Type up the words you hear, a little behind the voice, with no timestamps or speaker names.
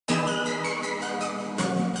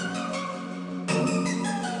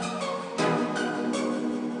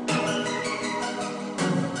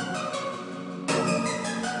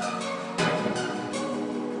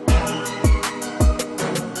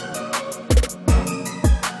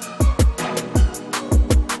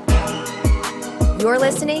You're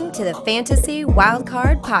listening to the Fantasy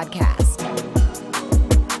Wildcard Podcast.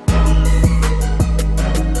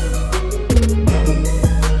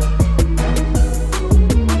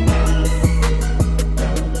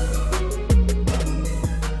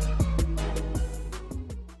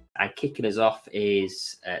 And kicking us off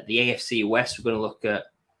is the AFC West. We're going to look at,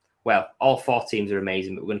 well, all four teams are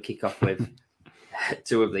amazing, but we're going to kick off with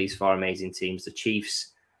two of these four amazing teams, the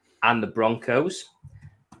Chiefs and the Broncos.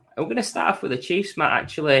 And we're going to start off with the Chiefs, Matt,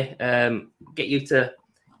 actually. Get you to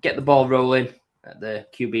get the ball rolling at the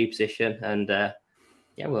QB position. And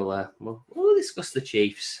we'll discuss the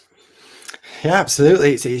Chiefs. Yeah,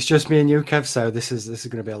 absolutely. It's just me and you, Kev. So this is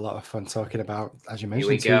going to be a lot of fun talking about, as you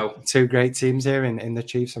mentioned, two great teams here in the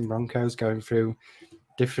Chiefs and Broncos going through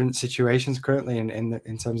different situations currently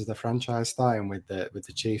in terms of the franchise, starting with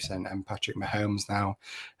the Chiefs and Patrick Mahomes now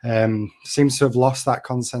seems to have lost that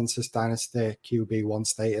consensus dynasty QB1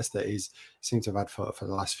 status that he's seemed to have had for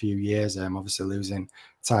the last few years. Obviously losing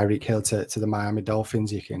Tyreek Hill to the Miami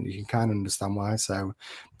Dolphins, you can kind of understand why. So,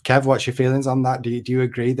 Kev, what's your feelings on that? Do you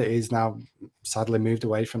agree that he's now sadly moved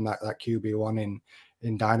away from that QB1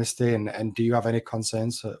 in dynasty, and do you have any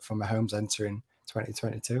concerns for Mahomes entering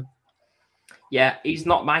 2022? Yeah, he's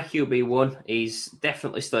not my QB1. He's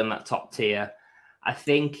definitely still in that top tier. I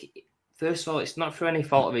think, first of all, it's not through any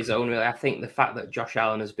fault of his own, really. I think the fact that Josh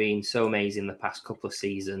Allen has been so amazing the past couple of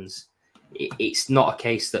seasons, it's not a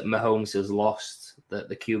case that Mahomes has lost the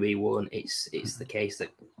QB1. It's the case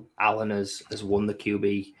that Allen has won the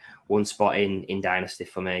QB1 spot in Dynasty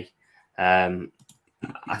for me.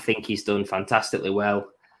 I think he's done fantastically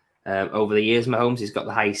well over the years. Mahomes, he's got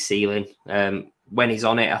the highest ceiling. When he's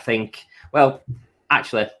on it, I think... Well,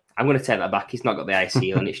 actually, I'm going to take that back. He's not got the highest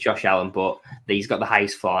ceiling. It's Josh Allen, but he's got the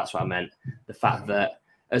highest floor. That's what I meant. The fact that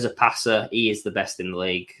as a passer, he is the best in the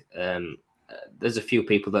league. There's a few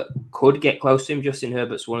people that could get close to him. Justin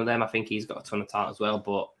Herbert's one of them. I think he's got a ton of talent as well.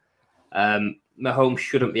 But Mahomes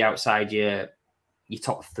shouldn't be outside your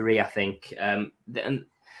top three, I think. And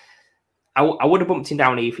I would have bumped him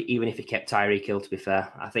down even if he kept Tyreek Hill, to be fair.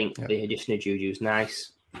 I think the addition of Juju's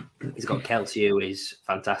nice. He's got Kelsey, who is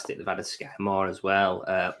fantastic. They've added Sky Moore as well.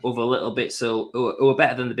 Other little bits who are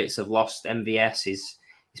better than the bits of lost. MVS is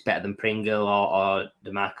better than Pringle or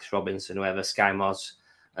DeMarcus Robinson, whoever. Sky Moore's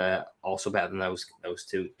also better than those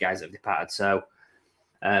two guys that have departed. So,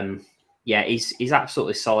 he's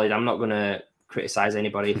absolutely solid. I'm not going to criticise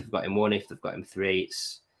anybody if they've got him one, if they've got him three.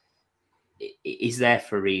 He's there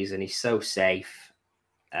for a reason. He's so safe.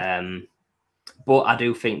 But I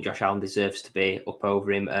do think Josh Allen deserves to be up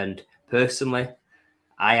over him. And personally,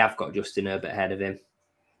 I have got Justin Herbert ahead of him.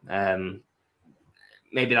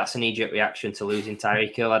 Maybe that's a knee-jerk reaction to losing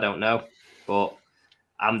Tyreek Hill. I don't know. But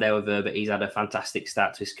I'm there with Herbert. He's had a fantastic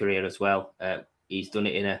start to his career as well. He's done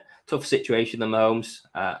it in a tougher situation than Mahomes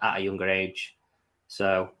at a younger age.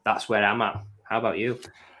 So that's where I'm at. How about you,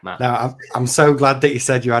 Matt? No, I'm so glad that you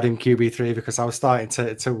said you had him QB3 because I was starting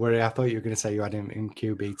to worry. I thought you were going to say you had him in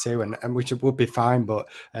QB2, and which would be fine. But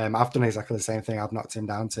I've done exactly the same thing. I've knocked him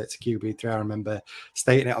down to QB3. I remember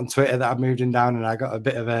stating it on Twitter that I'd moved him down, and I got a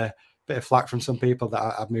bit of flack from some people that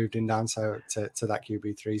I've moved him down to that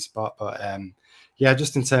QB3 spot. But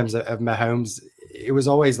just in terms of Mahomes, it was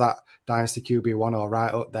always that dynasty QB1 or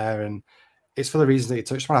right up there, and it's for the reasons that you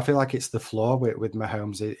touched on. I feel like it's the flaw with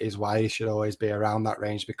Mahomes is why he should always be around that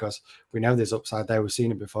range, because we know there's upside there. We've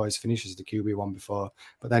seen it before. He's finished as the QB1 before.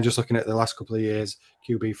 But then just looking at the last couple of years,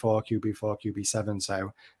 QB4, QB7.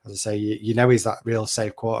 So, as I say, you know he's that real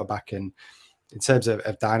safe quarterback. And in terms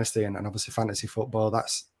of dynasty and obviously fantasy football,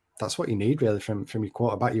 that's what you need really from your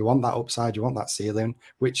quarterback. You want that upside, you want that ceiling,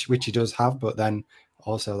 which he does have, but then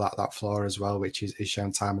also that floor as well, which is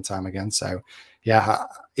shown time and time again. So,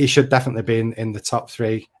 he should definitely be in the top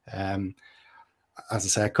three. As I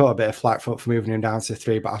say, I caught a bit of flack for moving him down to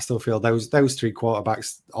three, but I still feel those three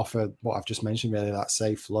quarterbacks offer what I've just mentioned, really, that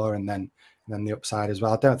safe floor and then the upside as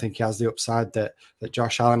well. I don't think he has the upside that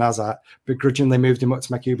Josh Allen has. I begrudgingly moved him up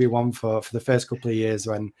to my QB1 for the first couple of years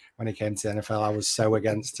when he came to the NFL. I was so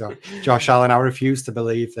against Josh Allen. I refused to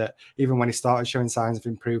believe that even when he started showing signs of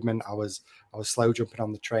improvement, I was slow jumping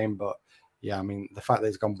on the train. But yeah, I mean, the fact that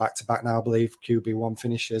he's gone back to back now, I believe QB1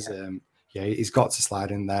 finishes. He's got to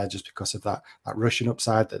slide in there just because of that rushing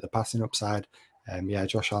upside, the passing upside.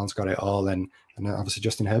 Josh Allen's got it all, and obviously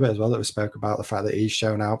Justin Herbert as well that we spoke about, the fact that he's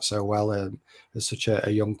shown out so well as such a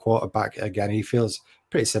young quarterback. Again, he feels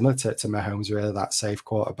pretty similar to Mahomes, really, that safe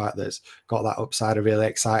quarterback that's got that upside, a really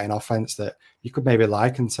exciting offense that you could maybe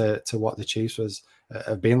liken to what the Chiefs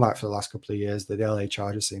have been like for the last couple of years. The LA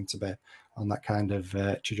Chargers seem to be on that kind of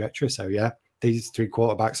trajectory. So these three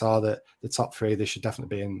quarterbacks are the top three. They should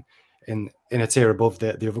definitely be in a tier above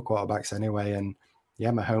the other quarterbacks anyway. And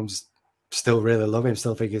yeah, Mahomes still really love him.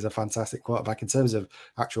 Still think he's a fantastic quarterback in terms of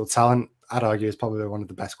actual talent. I'd argue he's probably one of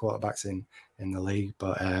the best quarterbacks in the league.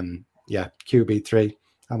 But yeah, QB3,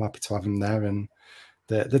 I'm happy to have him there. And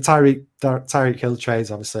the Tyreek Hill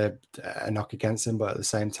trade's obviously a knock against him, but at the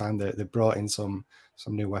same time, they brought in some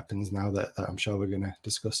new weapons now that I'm sure we're going to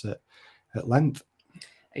discuss it at length.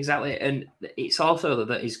 Exactly, and it's also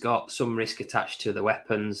that he's got some risk attached to the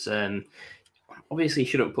weapons. Obviously, you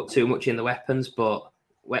shouldn't put too much in the weapons, but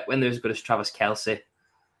when they're as good as Travis Kelce,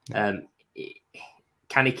 can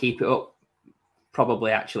he keep it up?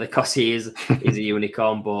 Probably, actually, because he's a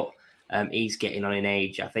unicorn, but he's getting on in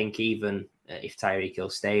age. I think even if Tyreek Hill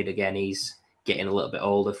stayed again, he's getting a little bit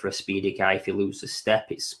older for a speedy guy. If he loses a step,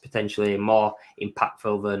 it's potentially more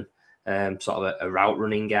impactful than sort of a route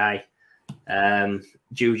running guy.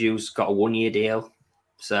 Juju's got a 1-year deal,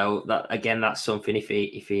 so that's something. If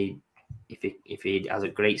he has a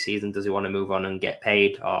great season, does he want to move on and get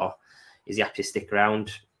paid, or is he happy to stick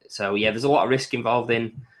around? So yeah, there's a lot of risk involved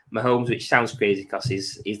in Mahomes, which sounds crazy because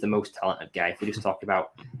he's the most talented guy. If we just talk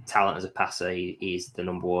about talent as a passer, he's the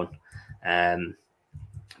number one.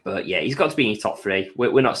 But yeah, he's got to be in your top 3.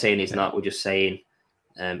 We're not saying he's not. We're just saying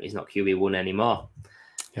he's not QB1 anymore.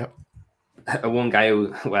 Yep. One guy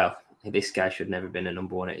who, well, this guy should never have been a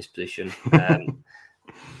number 1 at his position.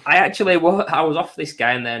 I was off this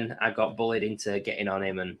guy, and then I got bullied into getting on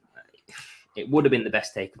him, and it would have been the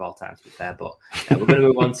best take of all time, to be fair. But we're going to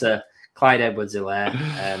move on to Clyde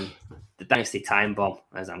Edwards-Helaire, the Dynasty Time Bomb,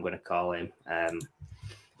 as I'm going to call him.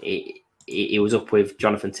 He was up with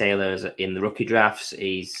Jonathan Taylor in the rookie drafts.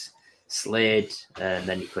 He's slid, and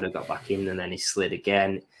then he could have got back in, and then he slid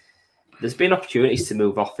again. There's been opportunities to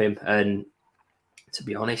move off him, and to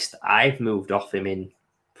be honest, I've moved off him in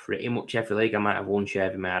pretty much every league. I might have one share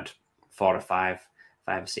of him. I had 4 or 5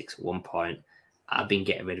 or 6 at one point. I've been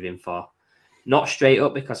getting rid of him for not straight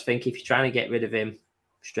up, because I think if you're trying to get rid of him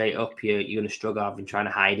straight up, you're going to struggle. I've been trying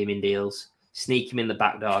to hide him in deals, sneak him in the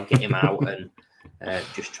back door, get him out, and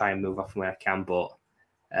just try and move off him where I can. But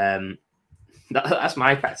that's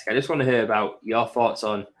my tactic. I just want to hear about your thoughts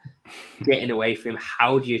on getting away from him.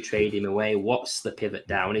 How do you trade him away? What's the pivot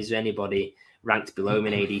down? Is there anybody ranked below him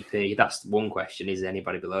in ADP? That's one question. Is there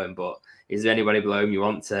anybody below him? But is there anybody below him you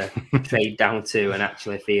want to trade down to and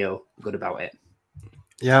actually feel good about it?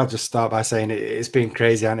 Yeah, I'll just start by saying it's been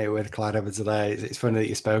crazy, hasn't it, with Clyde Edwards-Helaire. It's funny that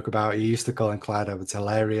you spoke about it. You used to call him Clyde Edwards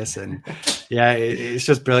hilarious, and yeah, it's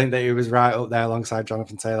just brilliant that he was right up there alongside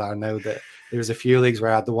Jonathan Taylor. I know that there was a few leagues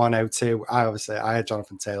where I had the 102. I had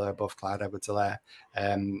Jonathan Taylor above Clyde Edwards-Helaire.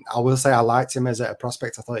 I will say I liked him as a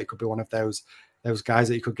prospect. I thought he could be one of those guys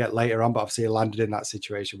that you could get later on, but obviously he landed in that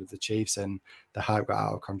situation with the Chiefs and the hype got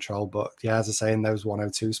out of control. But yeah, as I say, in those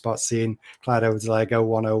 102 spots, seeing Clyde Edwards-Helaire go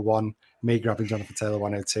 101, me grabbing Jonathan Taylor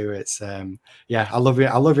 102, it's yeah, I love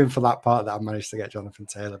him for that part that I've managed to get Jonathan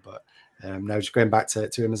Taylor. But no, just going back to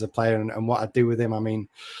him as a player and what I do with him, I mean,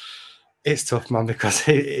 it's tough, man, because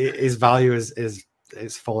his value is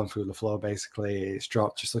falling through the floor. Basically, it's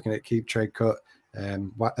dropped. Just looking at Keep Trade Cut,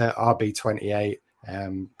 RB28.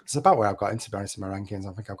 It's about where I've got him, to be honest, in my rankings.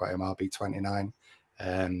 I think I've got him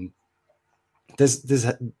RB29.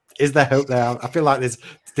 Is there hope there? I feel like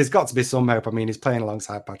there's got to be some hope. I mean, he's playing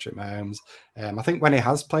alongside Patrick Mahomes. I think when he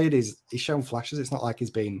has played, he's shown flashes. It's not like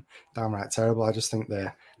he's been downright terrible. I just think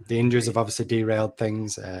the injuries have obviously derailed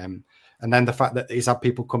things. And then the fact that he's had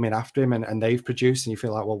people coming after him and they've produced, and you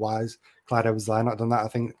feel like, well, why is Clyde Edwards-Helaire not done that? I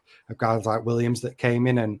think of guys like Williams that came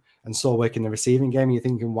in and saw work in the receiving game. You're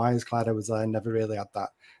thinking, why is Clyde Edwards-Helaire never really had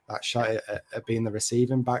that shot at being the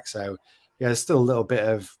receiving back? So yeah, there's still a little bit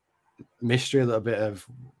of mystery, a little bit of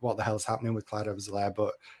what the hell's happening with Clyde Edwards-Helaire.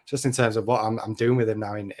 But just in terms of what I'm doing with him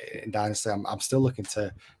now in Dynasty, I'm still looking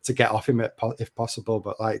to get off him if possible.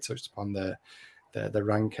 But like you touched upon, the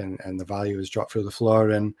rank and the value has dropped through the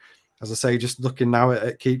floor. And as I say, just looking now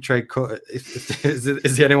at Keep Trade Cut, is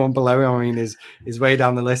there anyone below him? I mean, he's way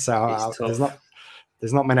down the list. So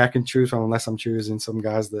there's not many I can choose from unless I'm choosing some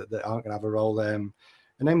guys that aren't going to have a role. A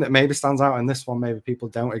name that maybe stands out in this one, maybe people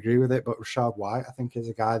don't agree with it, but Rachaad White, I think, is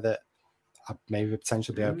a guy that I'd maybe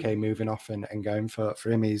potentially be okay moving off and going for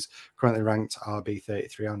him. He's currently ranked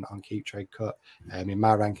RB33 on Keep Trade Cut. In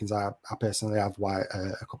my rankings, I personally have White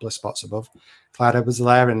a couple of spots above Clyde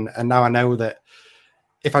Edwards-Helaire, and now I know that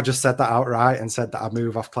if I just said that outright and said that I'd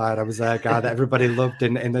move off Clyde Edwards-Helaire, a guy that everybody loved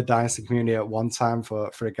in the Dynasty community at one time,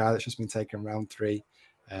 for a guy that's just been taken round 3,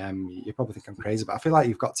 you probably think I'm crazy, but I feel like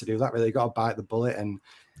you've got to do that. Really, you've got to bite the bullet and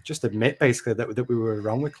just admit basically that we were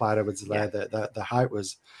wrong with Clyde Edwards-Helaire. That the hype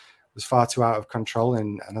was was far too out of control.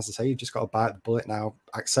 And as I say, you just got to bite the bullet now,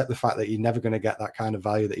 accept the fact that you're never going to get that kind of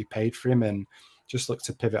value that you paid for him, and just look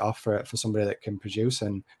to pivot off for somebody that can produce.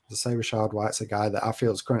 And as I say, Rashad White's a guy that I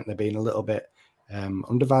feel is currently being a little bit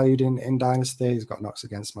undervalued in Dynasty. He's got knocks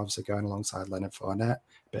against him, obviously going alongside Leonard Fournette,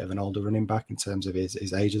 a bit of an older running back in terms of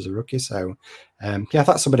his age as a rookie. So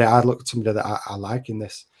that's somebody I'd look at, somebody that I like in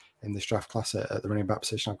this draft class at the running back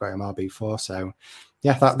position. I've got him RB4. So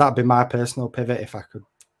that'd be my personal pivot if I could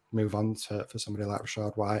move on for somebody like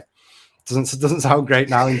Rashad White. Doesn't sound great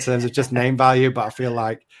now in terms of just name value, but I feel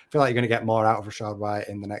like you're going to get more out of Rashad White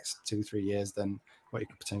in the next 2-3 years than what you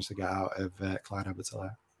could potentially get out of Clyde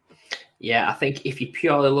Edwards-Helaire. Yeah, I think if you're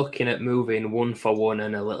purely looking at moving one for one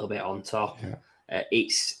and a little bit on top,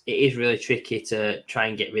 it is really tricky to try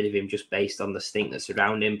and get rid of him just based on the stink that's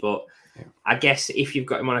around him. But I guess if you've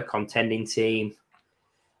got him on a contending team,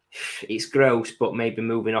 it's gross, but maybe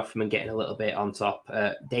moving off him and getting a little bit on top.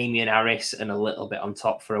 Damien Harris and a little bit on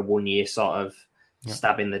top for a 1 year sort of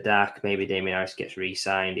stab in the dark. Maybe Damien Harris gets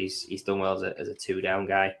re-signed. He's done well as a 2-down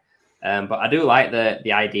guy. But I do like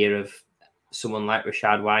the idea of someone like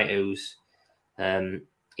Rashad White, who's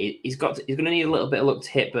he's going to need a little bit of luck to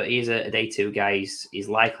hit, but he's a day 2 guy. He's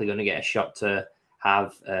likely going to get a shot to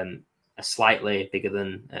have a slightly bigger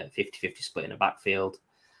than 50-50 split in the backfield.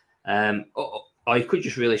 Or you could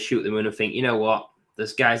just really shoot the moon and think, you know what,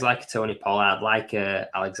 there's guys like Tony Pollard, like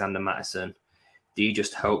Alexander Mattison. Do you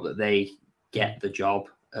just hope that they get the job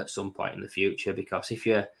at some point in the future? Because if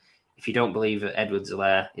you don't believe that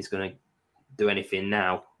Edwards-Helaire is going to do anything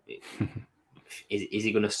now, is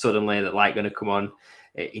he going to suddenly going to come on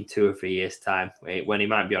in 2 or 3 years' time when he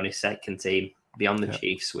might be on his second team beyond the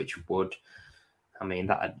Chiefs, which would, I mean,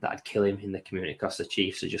 that'd kill him in the community because the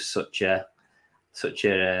Chiefs are just such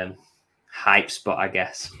a hype spot, I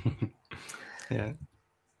guess. Yeah.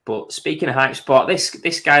 But speaking of hype spot,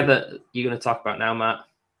 this guy that you're going to talk about now, Matt,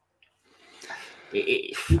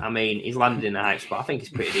 I mean, he's landed in a hype spot. I think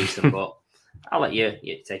he's pretty decent, but I'll let you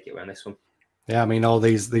take it away on this one. Yeah, I mean, all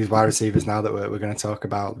these wide receivers now that we're going to talk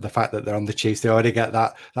about, the fact that they're on the Chiefs, they already get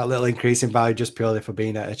that little increase in value just purely for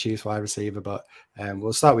being a Chiefs wide receiver. But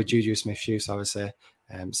we'll start with Juju Smith-Schuster, obviously,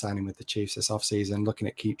 signing with the Chiefs this offseason, looking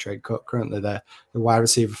at keep trade cut. Currently, the wide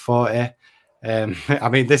receiver 40. I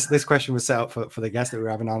mean, this question was set up for the guest that we were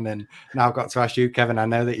having on, and now I've got to ask you, Kevin. I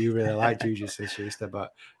know that you really like Juju Smith-Schuster,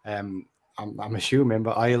 but I'm assuming,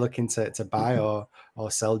 but are you looking to buy or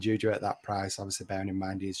sell Juju at that price? Obviously, bearing in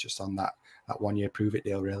mind he's just on that 1 year prove it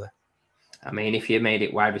deal, really. I mean, if you made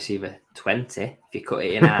it wide receiver 20, if you cut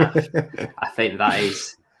it in half, I think that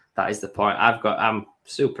is the point. I'm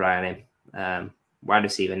super high on him. Wide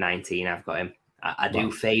receiver 19, I've got him. I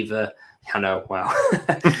do favour. I know. Wow.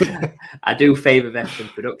 I do favour veteran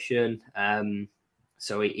production.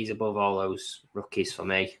 So he's above all those rookies for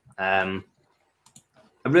me. I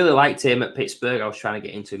really liked him at Pittsburgh. I was trying to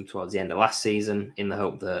get into him towards the end of last season in the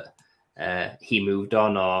hope that he moved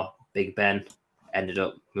on or Big Ben ended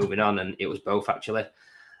up moving on, and it was both actually.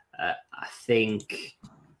 I think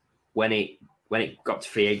when it got to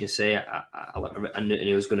free agency, I knew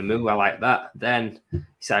he was going to move. I like that. Then he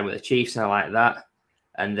signed with the Chiefs, and I like that.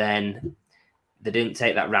 And then they didn't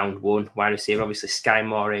take that round 1 wide receiver. Obviously, Sky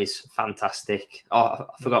Moore is fantastic. Oh,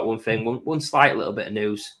 I forgot one thing. One slight little bit of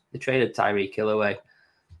news. They traded Tyreek Hill away.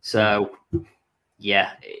 So,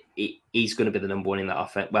 yeah, he's going to be the number 1 in that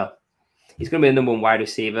offense. Well, he's going to be the number 1 wide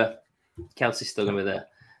receiver. Kelsey's still going to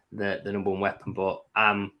be the number 1 weapon, but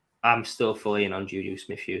I'm still fully in on Juju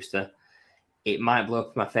Smith-Schuster. It might blow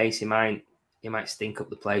up in my face. He might stink up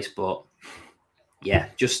the place, but yeah,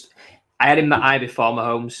 I had him that high before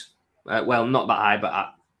Mahomes. Well, not that high,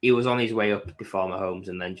 but he was on his way up before Mahomes,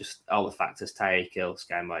 and then just all the factors, Tyreek Hill,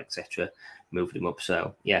 Sky Moore, etc., moved him up.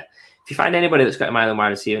 So yeah, if you find anybody that's got him higher than wide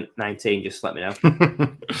receiver 19, just let me know.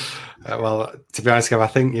 Well, to be honest, Kev, I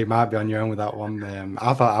think you might be on your own with that one.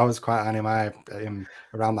 I thought I was quite high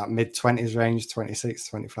around that mid-20s range, 26,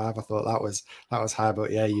 25. I thought that was high,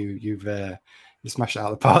 but yeah, you smashed it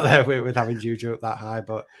out of the park there with having Juju up that high.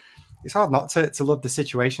 But it's hard not to love the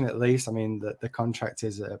situation, at least. I mean, the contract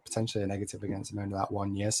is potentially a negative against him under that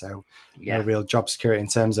 1 year, so no real job security in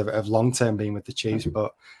terms of long-term being with the Chiefs. Mm-hmm.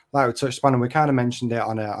 But like we touched on, and we kind of mentioned it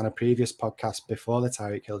on a previous podcast before the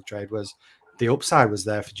Tyreek Hill trade, was the upside was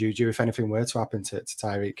there for Juju. If anything were to happen to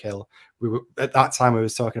Tyreek Hill, at that time we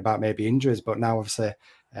was talking about maybe injuries, but now obviously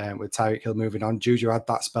with Tyreek Hill moving on, Juju had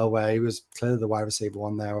that spell where he was clearly the wide receiver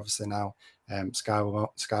 1 there. Obviously now Sky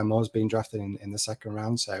Moore's been drafted in the second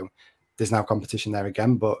round, so there's now competition there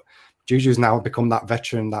again. But Juju's now become that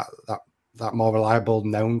veteran, that more reliable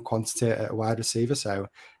known quantity at a wide receiver. So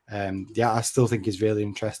I still think he's really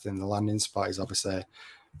interesting. The landing spot is obviously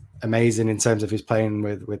amazing in terms of his playing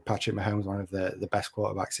with Patrick Mahomes, one of the best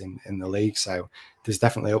quarterbacks in the league. So there's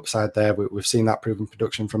definitely upside there. We've seen that proven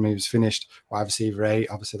production from him. He was finished wide receiver 8.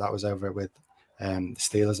 Obviously, that was over with the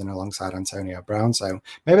Steelers and alongside Antonio Brown. So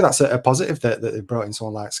maybe that's a positive that they brought in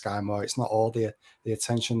someone like Sky Moore. It's not all the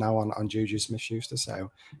attention now on Juju Smith-Schuster.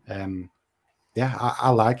 So yeah, I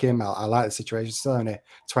like him. I like the situation. Still only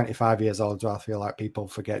 25 years old. I feel like people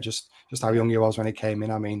forget just how young he was when he came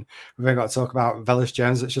in. I mean, we've even got to talk about Velus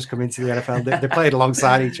Jones that's just come into the NFL. They played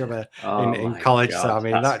alongside each other in college. God, so I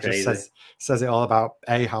mean, that just says it all about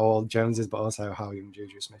how old Jones is, but also how young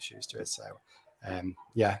Juju Smith-Schuster is. So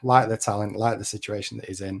yeah, like the talent, like the situation that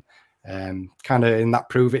he's in. Kind of in that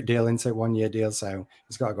prove it deal into 1-year deal. So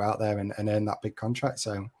he's got to go out there and earn that big contract.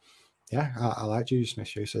 So yeah, I like Juju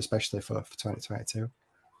Smith-Schuster, especially for 2022.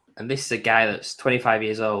 And this is a guy that's 25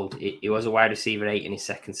 years old. He was a wide receiver 8 in his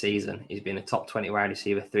second season. He's been a top 20 wide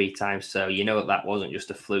receiver 3 times. So you know that wasn't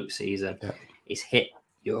just a fluke season. Yeah. He's hit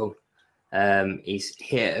young. He's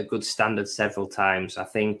hit a good standard several times. I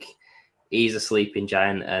think he's a sleeping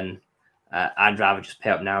giant, and I'd rather just pay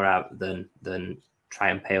up now rather than try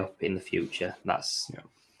and pay up in the future. That's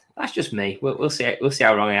just me. We'll see. We'll see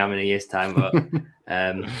how wrong I am in a year's time. But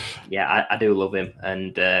yeah, I do love him,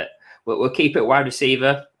 and we'll keep it wide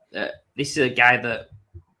receiver. This is a guy that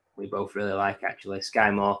we both really like, actually,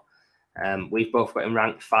 Sky Moore. We've both got him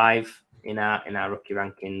ranked 5 in our rookie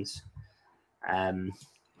rankings.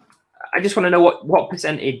 I just want to know what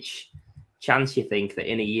percentage chance you think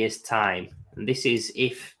that in a year's time, and this is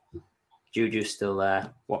if Juju's still there,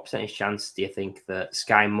 what percentage chance do you think that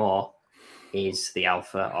Sky Moore is the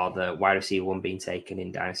alpha or the wide receiver 1 being taken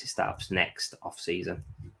in dynasty startups next off season?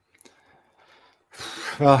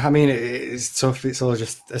 Well, I mean, it's tough. It's all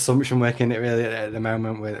just assumption work in it really at the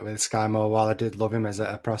moment with Sky Moore. While I did love him as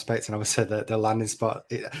a prospect, and I would say that the landing spot,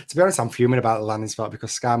 to be honest, I'm fuming about the landing spot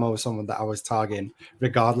because Sky Moore was someone that I was targeting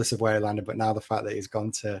regardless of where he landed. But now the fact that he's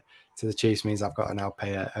gone to the Chiefs means I've got to now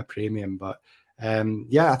pay a premium. But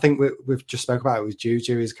yeah, I think we've just spoke about it with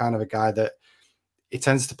Juju. He's kind of a guy that he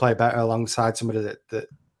tends to play better alongside somebody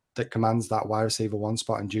that commands that wide receiver 1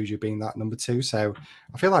 spot, and Juju being that number 2. So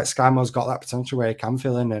I feel like Sky Moore's got that potential where he can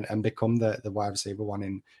fill in and become the wide receiver 1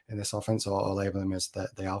 in this offense, or label him as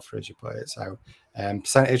the alpha, as you put it. So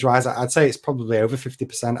percentage wise, I'd say it's probably over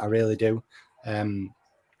 50%. I really do.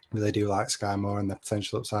 Really do like Sky Moore and the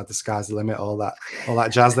potential upside. The sky's the limit, all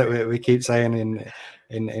that jazz that we keep saying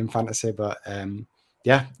in fantasy. But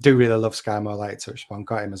yeah, do really love Sky Moore, like touched upon.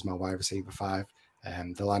 Got him as my wide receiver 5.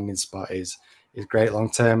 The landing spot is great long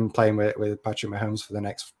term, playing with Patrick Mahomes for the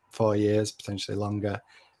next 4 years, potentially longer.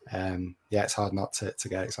 Yeah, it's hard not to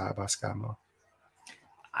get excited about Sky Moore.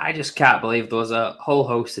 I just can't believe there was a whole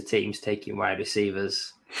host of teams taking wide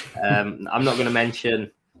receivers. I'm not going to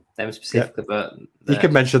mention them specifically, but you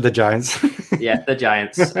can mention the Giants. Yeah, the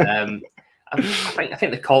Giants. I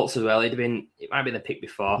think the Colts as well. It might be the pick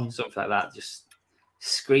before, something like that. Just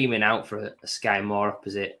screaming out for a Sky Moore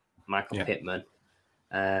opposite Michael Pittman.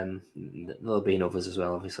 There'll be others as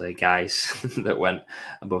well, obviously, guys that went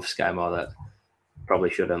above Sky Moore that probably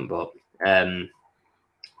shouldn't. But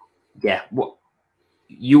yeah, what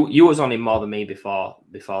you was on him more than me before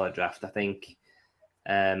the draft. I think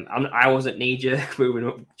I wasn't knee-jerk moving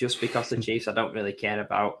up just because the Chiefs. I don't really care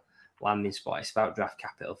about landing spot. It's about draft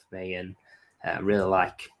capital for me, and I really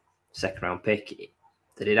like second round pick.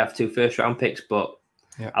 They did have 2 first round picks, but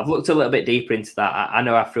I've looked a little bit deeper into that. I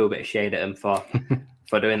know I threw a bit of shade at them for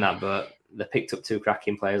doing that, but they picked up 2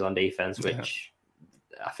 cracking players on defense, which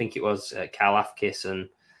I think it was Kyle Afkis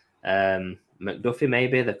and McDuffie,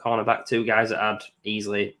 maybe the cornerback, 2 guys that had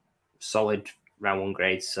easily solid round 1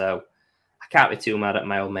 grades. So I can't be too mad at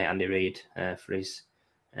my old mate Andy Reid from his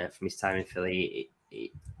time in Philly.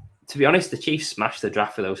 To be honest, the Chiefs smashed the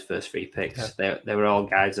draft for those first 3 picks. Yeah. They were all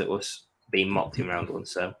guys that was being mocked in round 1,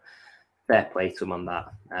 so fair play to them on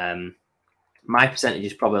that. My percentage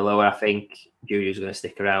is probably lower. I think Juju's going to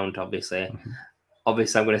stick around, obviously.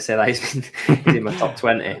 Obviously, I'm going to say that he's in my top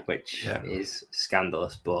 20, which is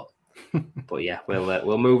scandalous. But yeah,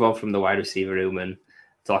 we'll move on from the wide receiver room and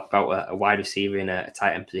talk about a wide receiver in a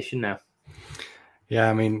tight end position now. Yeah,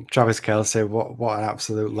 I mean, Travis Kelce, what an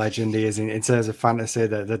absolute legend he is in terms of fantasy,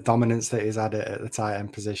 the dominance that he's had at the tight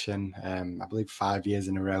end position. I believe 5 years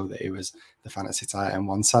in a row that he was the fantasy tight end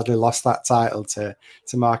 1. Sadly lost that title to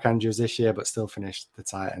Mark Andrews this year, but still finished the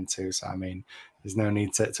tight end 2. So, I mean, there's no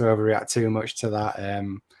need to overreact too much to that.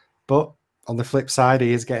 But on the flip side,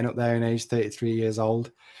 he is getting up there in age, 33 years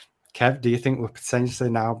old. Kev, do you think we're potentially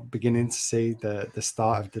now beginning to see the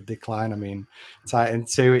start of the decline? I mean, tight end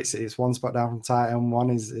 2, it's 1 spot down from tight end 1.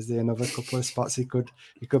 Is there another couple of spots he could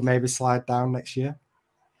maybe slide down next year?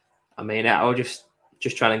 I mean, I was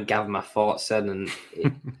just trying to gather my thoughts then, and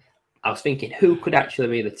I was thinking who could actually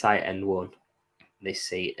be the tight end one this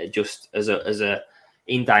season, just as a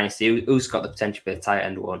in Dynasty, who's got the potential to be the tight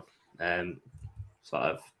end one, sort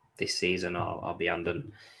of this season or beyond.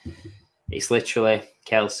 And it's literally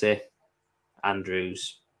Kelce,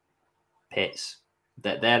 Andrews, Pitts.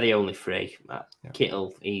 They're the only three.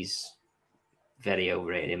 Kittle, he's very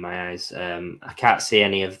overrated in my eyes. I can't see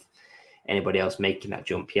anybody else making that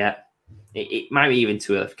jump yet. It might be even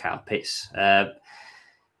too early for Kyle Pitts.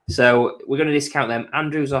 So we're going to discount them.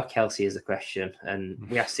 Andrews or Kelce is the question. And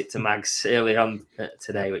we asked it to Mags early on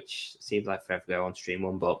today, which seems like forever ago on Stream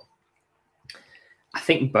 1. But I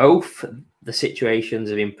think both the situations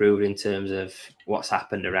have improved in terms of what's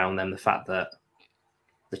happened around them. The fact that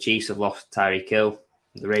the Chiefs have lost Tyreek Hill,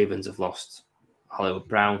 the Ravens have lost Hollywood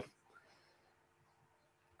Brown.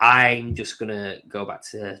 I'm just going to go back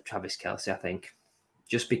to Travis Kelce, I think,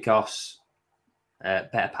 just because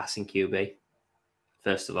better passing QB,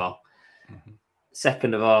 first of all. Mm-hmm.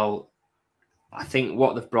 Second of all, I think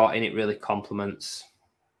what they've brought in, it really complements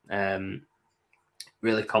the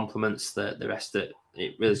rest of it.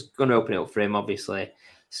 It really is going to open it up for him, obviously.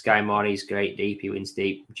 Sky Moore, he's great deep, he wins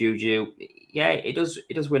deep. Juju, yeah, it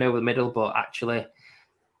does win over the middle, but actually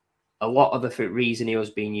a lot of the reason he was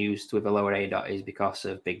being used with a lower ADOT is because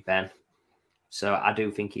of Big Ben. So I do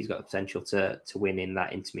think he's got the potential to win in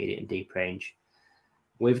that intermediate and deep range.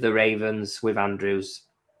 With the Ravens, with Andrews,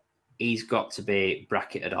 he's got to be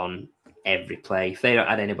bracketed on every play. If they don't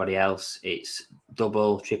add anybody else, it's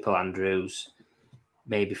double, triple Andrews,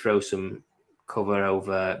 maybe throw some cover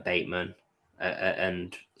over Bateman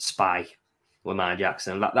and spy Lamar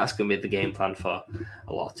Jackson. That's going to be the game plan for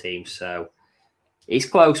a lot of teams. So it's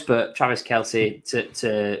close, but Travis Kelce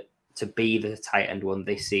to be the tight end one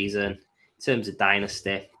this season, in terms of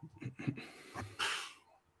dynasty,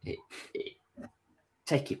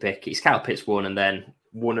 take your pick. It's Kyle Pitts 1, and then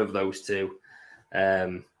one of those two,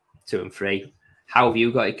 2 and 3. How have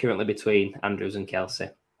you got it currently between Andrews and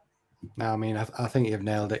Kelce? No, I mean, I think you've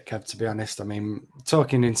nailed it, Kev, to be honest. I mean,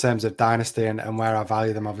 talking in terms of dynasty and where I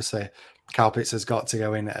value them, obviously, Kyle Pitts has got to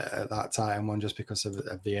go in at that tight end one just because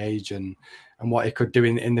of the age and what he could do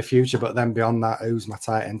in the future. But then beyond that, who's my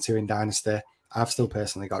tight end 2 in dynasty? I've still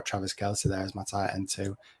personally got Travis Kelce there as my tight end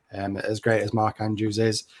 2. As great as Mark Andrews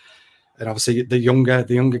is, and obviously the younger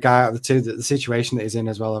guy out of the two, the situation that he's in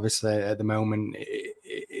as well, obviously at the moment,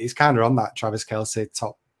 he's kind of on that Travis Kelce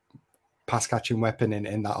top pass catching weapon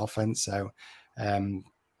in that offense. So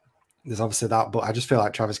there's obviously that, but I just feel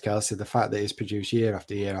like Travis Kelce, the fact that he's produced year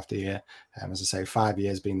after year after year, as I say, 5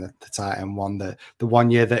 years being the tight end 1, the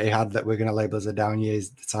 1 year that he had that we're going to label as a down year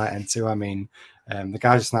is the tight end 2. I mean, the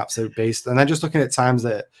guy's just an absolute beast. And then just looking at times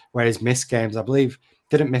where he's missed games, I believe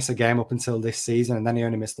didn't miss a game up until this season, and then he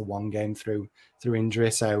only missed the 1 game through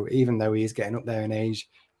injury. So even though he's getting up there in age,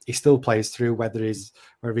 he still plays through, whether he's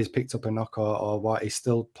picked up a knock or what, he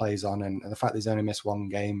still plays on. And the fact that he's only missed 1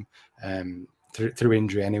 game through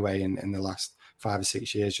injury anyway in the last 5 or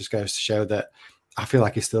 6 years just goes to show that I feel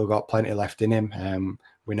like he's still got plenty left in him.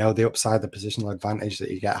 We know the upside, the positional advantage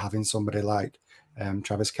that you get having somebody like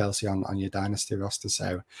Travis Kelce on your dynasty roster.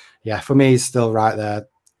 So yeah, for me, he's still right there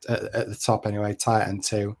at the top anyway, tight end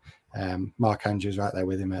 2. Mark Andrews right there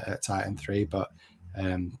with him at tight end 3, but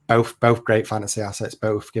both great fantasy assets,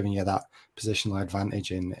 both giving you that positional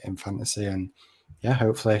advantage in fantasy. And yeah,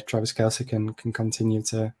 hopefully Travis Kelce can continue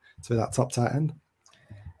to that top tight end.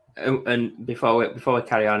 And before we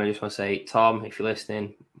carry on, I just want to say, Tom, if you're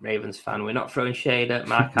listening, Ravens fan, we're not throwing shade at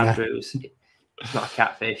Mark Andrews. He's not a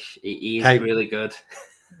catfish. He is really good.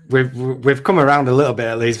 We've come around a little bit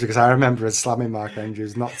at least, because I remember us slamming Mark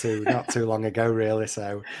Andrews not too long ago, really.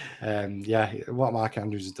 So yeah, what Mark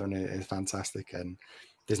Andrews has done is fantastic, and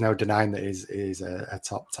there's no denying that he's a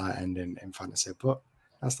top tight end in fantasy. But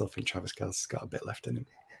I still think Travis Kelce's got a bit left in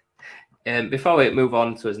him. Before we move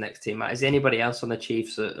on to his next team, Matt, is anybody else on the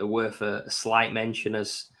Chiefs worth a slight mention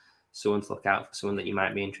as someone to look out for, someone that you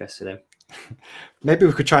might be interested in? Maybe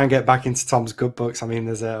we could try and get back into Tom's good books. I mean,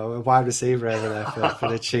 there's a wide receiver over there for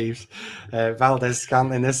the Chiefs.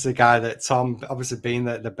 Valdes-Scantling, this is a guy that Tom, obviously being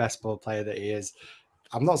the best ball player that he is,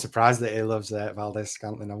 I'm not surprised that he loves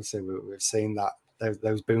Valdes-Scantling. Obviously, we've seen that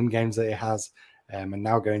those boom games that he has, and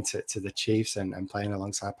now going to the Chiefs and playing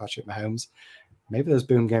alongside Patrick Mahomes. Maybe those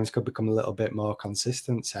boom games could become a little bit more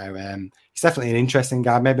consistent. So he's definitely an interesting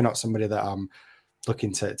guy. Maybe not somebody that I'm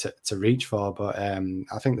looking to reach for, but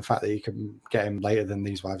I think the fact that you can get him later than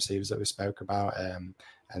these wide receivers that we spoke about,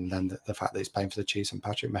 and then the fact that he's playing for the Chiefs and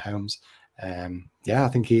Patrick Mahomes, I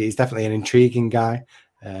think he's definitely an intriguing guy.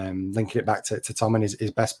 Linking it back to Tom and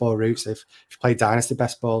his best ball routes. If you play Dynasty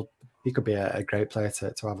best ball, he could be a great player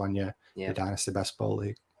to have on your Dynasty Best Ball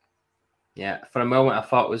League. Yeah, for a moment I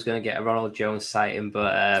thought I was going to get a Ronald Jones sighting,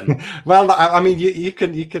 but well, I mean, you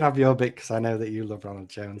can have your bit because I know that you love Ronald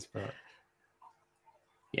Jones, but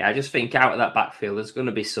yeah, I just think out of that backfield, there's going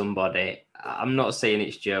to be somebody. I'm not saying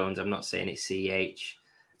it's Jones. I'm not saying it's CH.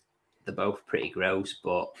 They're both pretty gross,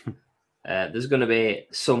 but there's going to be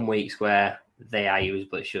some weeks where they are used,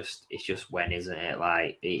 but it's just when, isn't it?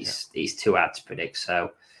 Like it's too hard to predict.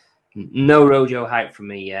 So no Rojo hype from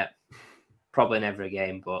me yet. Probably never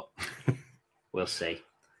again, but we'll see.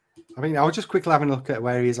 I mean, I was just quickly having a look at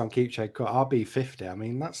where he is on Keep Trade Cut, RB50. I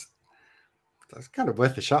mean, that's kind of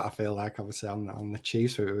worth a shot, I feel like, obviously, on the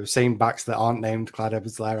Chiefs. We've seen backs that aren't named Clyde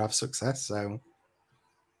Edwards-Helaire have success, so,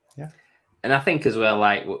 yeah. And I think as well,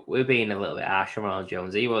 like, we're being a little bit harsh on Ronald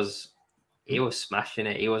Jones. He was smashing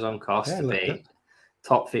it. He was on course to be good.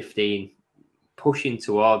 Top 15, pushing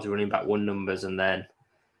towards running back 1 numbers, and then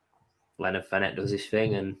Leonard Fournette does his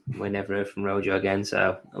thing, and we never heard from Rojo again.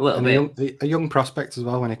 So a young prospect as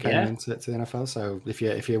well when he came into the NFL. So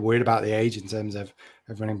if you're worried about the age in terms of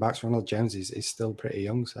running backs, Ronald Jones is still pretty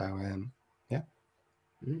young. So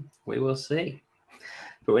we will see.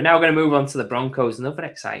 But we're now going to move on to the Broncos, another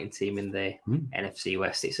exciting team in the NFC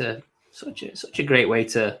West. It's such a great way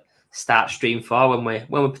to start Stream 4 when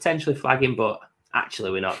we're potentially flagging, but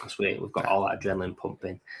actually we're not, because we've got all that adrenaline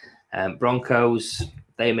pumping. Broncos,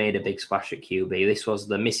 they made a big splash at QB. This was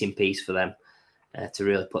the missing piece for them to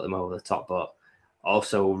really put them over the top, but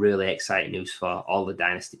also really exciting news for all the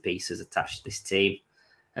dynasty pieces attached to this team.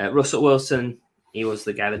 Russell Wilson, he was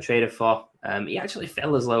the guy they traded for. He actually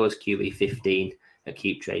fell as low as QB 15 at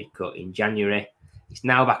Keep Trade Cut in January. He's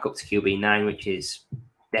now back up to QB 9, which is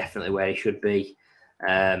definitely where he should be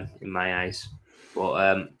in my eyes.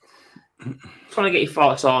 But just want to get your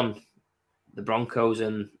thoughts on the Broncos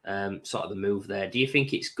and sort of the move there. Do you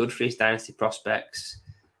think it's good for his dynasty prospects?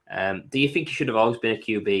 Do you think he should have always been a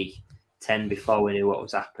QB 10 before we knew what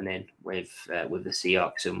was happening with the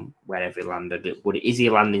Seahawks and wherever he landed? Is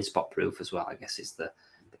he landing spot proof as well, I guess is the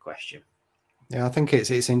question. Yeah, I think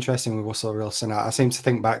it's interesting with Russell Wilson. I seem to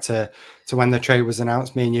think back to when the trade was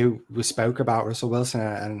announced. Me and you, we spoke about Russell Wilson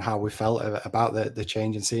and how we felt about the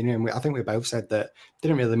change in scenery. And I think we both said that it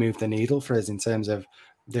didn't really move the needle for us in terms of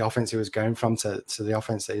the offense he was going from to the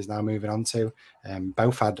offense that he's now moving on to.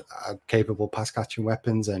 Both had capable pass catching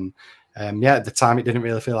weapons. And at the time, it didn't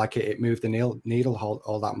really feel like it moved the needle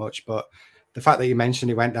all that much. But the fact that you mentioned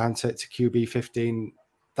he went down to QB 15,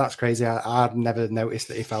 that's crazy. I'd never noticed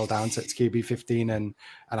that he fell down to QB 15, and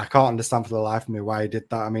I can't understand for the life of me why he did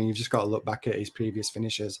that. I mean, you've just got to look back at his previous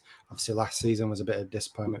finishes. Obviously, last season was a bit of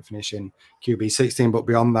disappointment finishing QB 16, but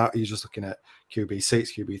beyond that, you're just looking at QB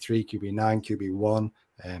 6, QB 3, QB 9, QB 1,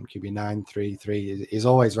 QB 9, 3, 3. He's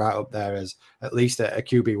always right up there as at least a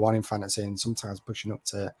QB 1 in fantasy, and sometimes pushing up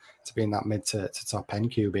to being that mid to top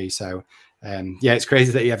end QB. So, it's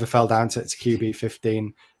crazy that he ever fell down to QB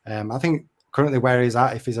 15. I think currently where he's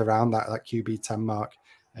at, if he's around that QB 10 mark,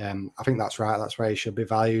 I think that's right. That's where he should be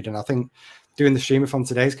valued. And I think doing the streamer from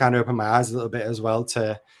today's kind of opened my eyes a little bit as well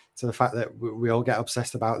to the fact that we all get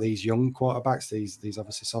obsessed about these young quarterbacks, these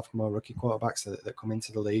obviously sophomore rookie quarterbacks that come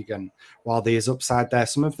into the league. And while there's upside there,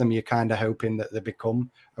 some of them you're kind of hoping that they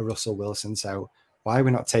become a Russell Wilson. So why are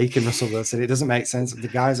we not taking Russell Wilson? It doesn't make sense. The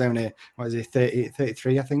guy's only,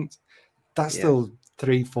 33, I think. That's still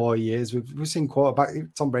 3-4 years. We've seen quarterback,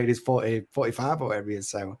 Tom Brady's 40, 45 or whatever he is.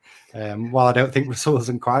 So while I don't think Russell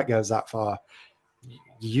Wilson quite goes that far,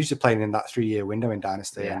 you're usually playing in that 3-year window in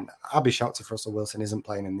Dynasty. And I'd be shocked if Russell Wilson isn't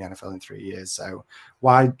playing in the NFL in 3 years. So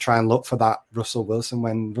why try and look for that Russell Wilson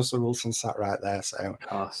when Russell Wilson sat right there? So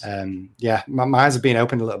my eyes have been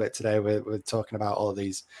opened a little bit today. We're talking about all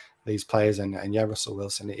these players and Russell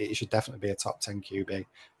Wilson, it should definitely be a top 10 QB.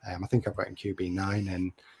 I think I've got him QB 9,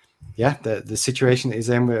 and the situation that he's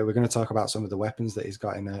in, we're going to talk about some of the weapons that he's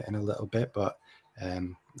got in a little bit, but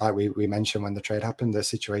like we mentioned when the trade happened, the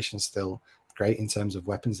situation's still great in terms of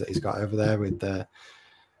weapons that he's got over there with the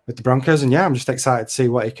Broncos. And I'm just excited to see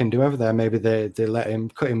what he can do over there. Maybe they let him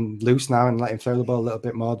cut him loose now and let him throw the ball a little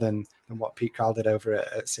bit more than what Pete Carroll did over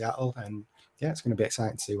at Seattle. And it's going to be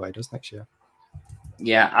exciting to see what he does next year.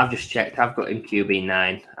 I've just checked. I've got him QB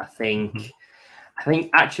 9. I think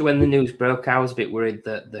actually when the news broke, I was a bit worried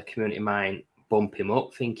that the community might bump him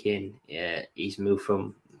up, thinking he's moved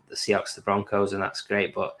from the Seahawks to the Broncos, and that's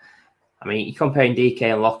great. But I mean, you're comparing DK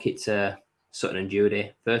and Lockett to Sutton and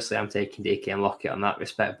Judy. Firstly, I'm taking DK and Lockett on that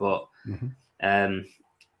respect, but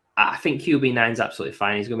I think QB 9 is absolutely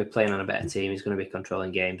fine. He's going to be playing on a better team. He's going to be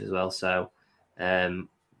controlling games as well. So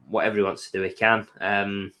whatever he wants to do, he can.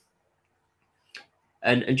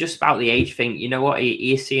 And just about the age thing, you know what?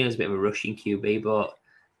 He is seen as a bit of a rushing QB, but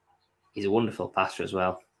he's a wonderful passer as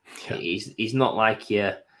well. Yeah. He's not like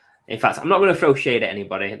you. In fact, I'm not going to throw shade at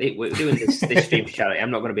anybody. We're doing this stream for charity. I'm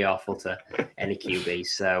not going to be awful to any QBs.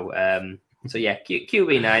 So yeah,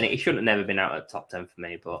 QB9. He shouldn't have never been out of the top 10 for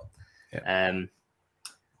me. But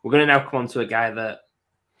we're going to now come on to a guy that,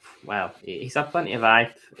 well, he's had plenty of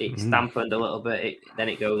hype. It's dampened a little bit. Then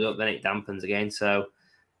it goes up. Then it dampens again. So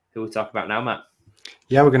who we talk about now, Matt?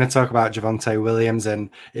 Yeah, we're going to talk about Javonte Williams, and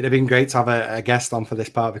it'd have been great to have a guest on for this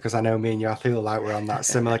part because I know me and you, I feel like we're on that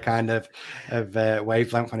similar kind of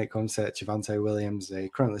wavelength when it comes to Javonte Williams. He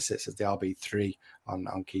currently sits as the RB3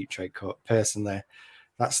 on Keep Trade Cut. Personally,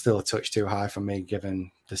 that's still a touch too high for me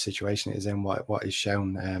given the situation he's in, what he's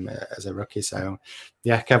shown as a rookie. So,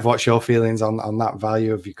 yeah, Kev, what's your feelings on that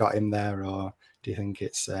value? Have you got him there, or do you think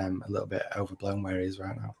it's a little bit overblown where he is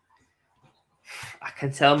right now? I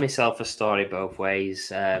can tell myself a story both ways.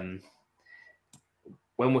 When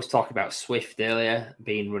we was talking about Swift earlier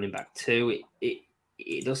being running back 2,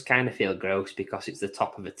 it does kind of feel gross because it's the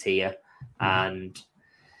top of a tier. And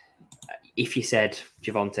if you said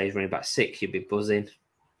Javonte's running back 6, you'd be buzzing.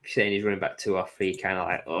 If you're saying he's running back 2 or 3, kind of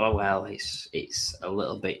like, oh, well, it's a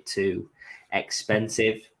little bit too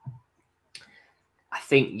expensive. I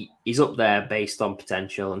think he's up there based on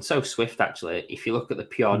potential. And so Swift, actually, if you look at the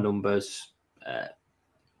pure numbers,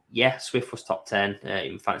 Swift was top 10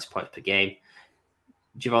 in fantasy points per game.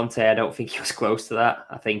 Javonte, I don't think he was close to that.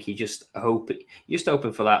 I think he just hoping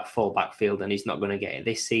for that full backfield, and he's not going to get it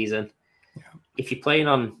this season. Yeah. If you're playing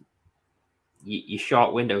on your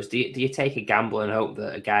short windows, do you take a gamble and hope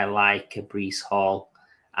that a guy like a Breece Hall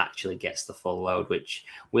actually gets the full load, which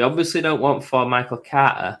we obviously don't want for Michael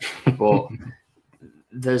Carter, but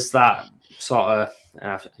there's that sort of,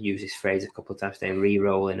 and I've used this phrase a couple of times today,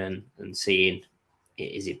 re-rolling and seeing,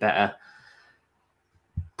 is it better?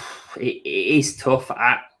 It is tough.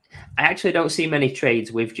 I actually don't see many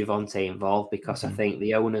trades with Javonte involved because I think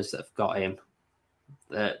the owners that have got him,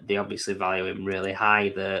 they obviously value him really high.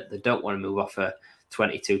 They don't want to move off a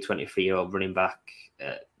 22, 23-year-old running back.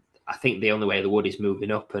 I think the only way they would is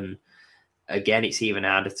moving up. And again, it's even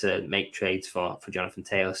harder to make trades for Jonathan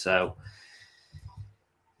Taylor. So,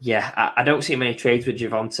 yeah, I don't see many trades with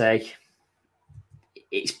Javonte.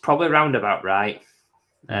 It's probably roundabout right.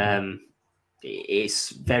 It's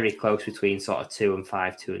very close between sort of 2 and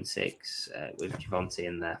 5, 2 and 6 with Javonte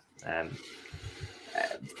in there.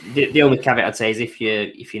 The only caveat I'd say is if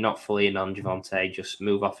you're not fully in on Javonte, just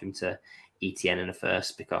move off him to ETN in the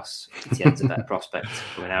first because ETN's a better prospect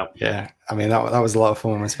coming out. Yeah, I mean that was a lot of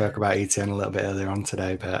fun when we spoke about ETN a little bit earlier on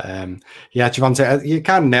today. But Javonte, you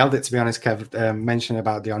kind of nailed it, to be honest, Kev. Mentioning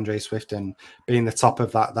about DeAndre Swift and being the top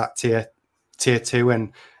of that tier 2,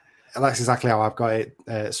 and that's exactly how I've got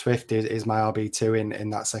it. Swift is my RB2 in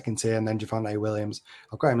that second tier, and then Javonte Williams,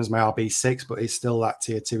 I've got him as my RB6, but he's still that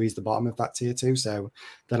tier 2. He's the bottom of that tier 2. So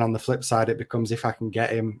then on the flip side, it becomes if I can get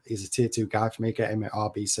him, he's a tier 2 guy for me, get him at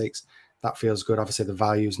RB6. That feels good. Obviously, the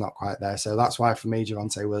value is not quite there. So that's why for me,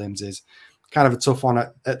 Javonte Williams is kind of a tough one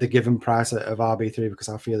at the given price of RB3 because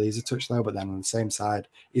I feel he's a touch low, but then on the same side,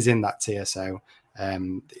 he's in that tier. So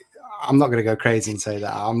I'm not going to go crazy and say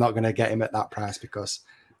that I'm not going to get him at that price because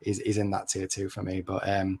he's in that tier 2 for me. But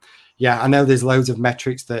I know there's loads of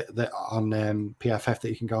metrics that on PFF that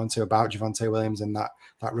you can go into about Javonte Williams and that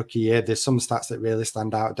rookie year. There's some stats that really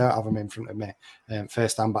stand out. I don't have them in front of me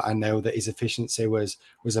firsthand, but I know that his efficiency was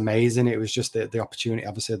amazing. It was just the opportunity,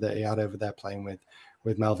 obviously, that he had over there playing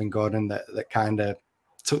with Melvin Gordon that kind of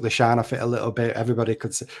took the shine off it a little bit. Everybody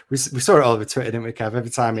could see, we saw it all over Twitter, didn't we, Kev?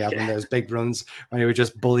 Every time he had one of those big runs when he was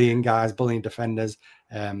just bullying guys, bullying defenders.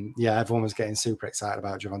 Everyone was getting super excited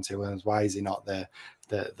about Javonte Williams. Why is he not the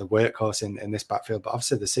workhorse in this backfield? But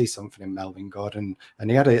obviously they see something in Melvin Gordon,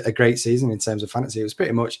 and he had a great season in terms of fantasy. It was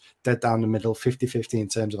pretty much dead down the middle, 50-50 in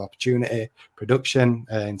terms of opportunity, production,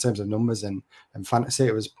 in terms of numbers and fantasy.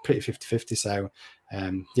 It was pretty 50-50. So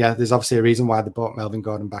there's obviously a reason why they brought Melvin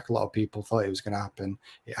Gordon back. A lot of people thought it was going to happen.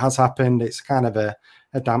 It has happened. It's kind of a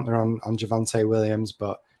dampener on Javonte Williams,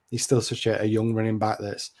 but he's still such a young running back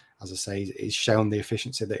that's, as I say, he's shown the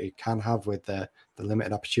efficiency that he can have with the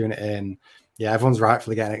limited opportunity. And everyone's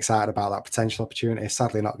rightfully getting excited about that potential opportunity.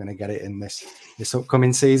 Sadly, not going to get it in this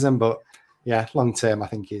upcoming season, but long term, I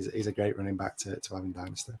think he's a great running back to have in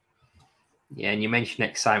Dynasty. Yeah, and you mentioned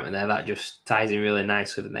excitement there. That just ties in really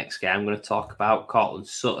nicely with the next guy I'm going to talk about, Courtland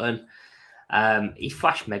Sutton. He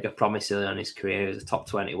flashed mega promise early on in his career as a top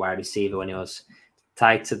 20 wide receiver when he was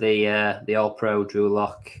tied to the All-Pro Drew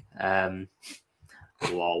Lock.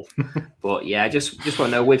 Lol. But just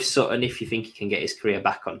want to know with Sutton, if you think he can get his career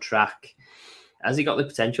back on track. has he got the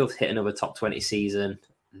potential to hit another top 20 season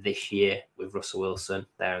this year with Russell Wilson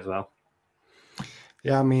there as well?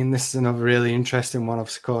 Yeah, I mean, this is another really interesting one.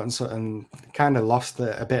 Obviously, Courtland Sutton kind of lost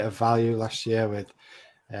a bit of value last year with,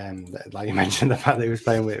 like you mentioned, the fact that he was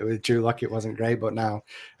playing with Drew Lockett wasn't great, but now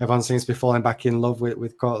everyone seems to be falling back in love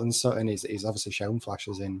with Courtland Sutton. He's obviously shown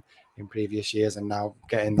flashes in previous years, and now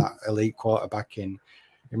getting that elite quarterback in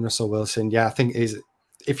Russell Wilson. Yeah, I think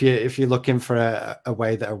if you're looking for a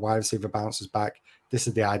way that a wide receiver bounces back, this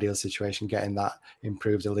is the ideal situation, getting that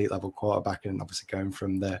improved elite level quarterback, and obviously going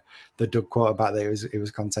from the Doug quarterback that he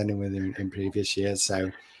was contending with in previous years. So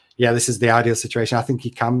yeah, this is the ideal situation. I think he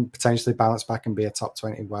can potentially bounce back and be a top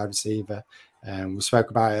 20 wide receiver. We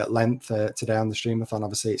spoke about it at length today on the Streamathon.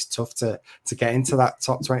 Obviously, it's tough to get into that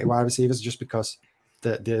top 20 wide receivers just because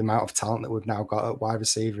the amount of talent that we've now got at wide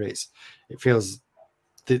receiver. It feels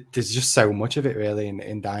there's just so much of it really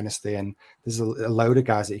in Dynasty, and there's a load of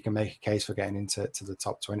guys that you can make a case for getting into the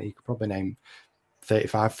top 20. You could probably name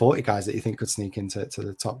 35, 40 guys that you think could sneak into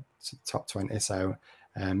the top 20. So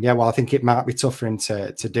yeah, well, I think it might be tough for him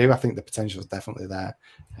to do. I think the potential is definitely there.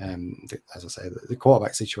 As I say, the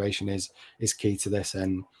quarterback situation is key to this,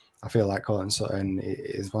 and I feel like Courtland Sutton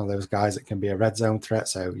is one of those guys that can be a red zone threat.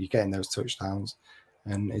 So you're getting those touchdowns,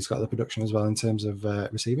 and he's got the production as well in terms of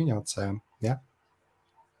receiving yards. So yeah.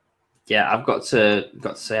 Yeah, I've got to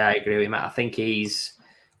say I agree with Matt. I think he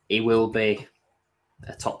will be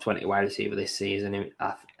a top 20 wide receiver this season.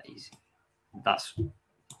 I'm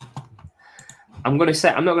not going to say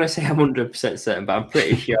I'm 100% certain, but I'm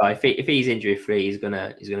pretty sure if he's injury free, he's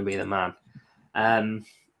gonna be the man. I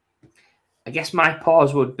guess my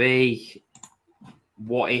pause would be,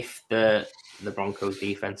 what if the Broncos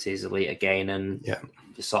defense is elite again and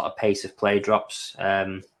the sort of pace of play drops?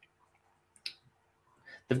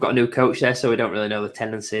 They've got a new coach there, so we don't really know the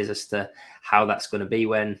tendencies as to how that's going to be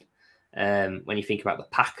when you think about the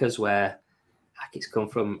Packers, where Hackett's come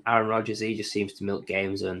from. Aaron Rodgers, he just seems to milk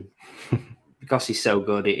games, and because he's so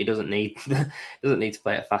good, he doesn't need to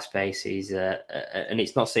play at a fast pace. He's and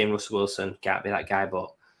it's not saying Russell Wilson can't be that guy,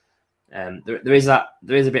 but there is a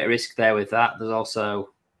bit of risk there with that. There's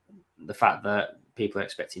also the fact that people are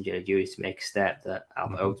expecting Jerry Jeudy to make a step, that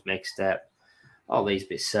Albert O to make a step. All these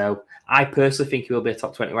bits. So I personally think he will be a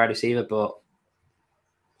top 20 wide receiver, but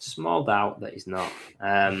small doubt that he's not.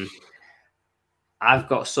 I've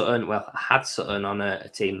got Sutton. Well, I had Sutton on a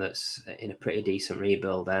team that's in a pretty decent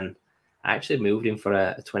rebuild, and I actually moved him for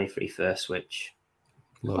a 23 first, which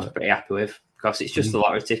I was pretty happy with, because it's just a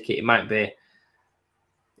lottery ticket. It might be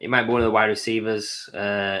one of the wide receivers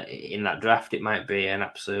in that draft. It might be an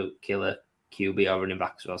absolute killer QB or running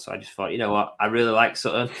back as well. So I just thought, you know what, I really like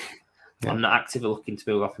Sutton. Yeah. I'm not actively looking to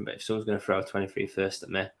move off him, but if someone's going to throw a 23 first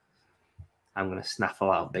at me, I'm going to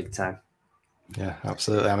snaffle out big time. Yeah,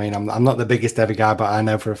 absolutely. I mean, I'm not the biggest ever guy, but I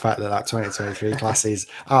know for a fact that 2023 class is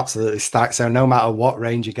absolutely stacked. So no matter what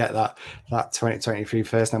range you get that 2023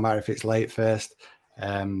 first, no matter if it's late first,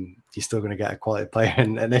 you're still going to get a quality player.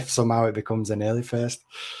 And if somehow it becomes an early first,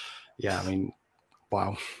 yeah, I mean,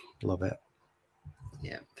 wow, love it.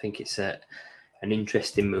 Yeah, I think it's an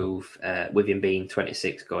interesting move with him being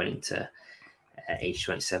 26 going into age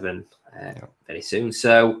 27 very soon.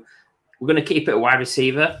 So we're going to keep it a wide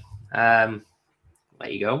receiver.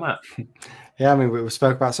 Let you go, Matt. Yeah, I mean, we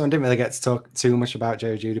spoke about someone, didn't really get to talk too much about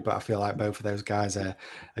Jerry Jeudy, but I feel like both of those guys are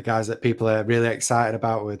guys that people are really excited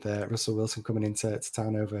about, with Russell Wilson coming into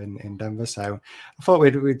town over in Denver. So I thought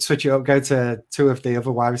we'd switch it up, go to two of the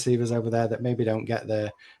other wide receivers over there that maybe don't get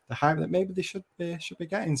the hype that maybe they should be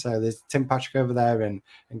getting. So there's Tim Patrick over there and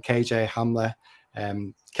KJ Hamler.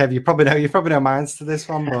 Kev, you probably know my answer to this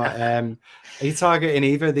one, but are you targeting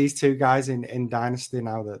either of these two guys in Dynasty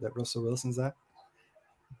now that Russell Wilson's there?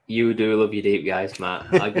 You do love your deep guys, Matt.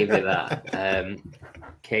 I'll give you that.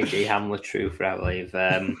 KJ Hamler, truther, I believe.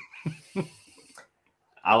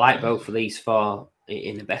 I like both of these four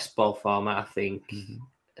in the best ball format. I think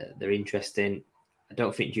they're interesting. I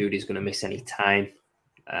don't think Judy's going to miss any time.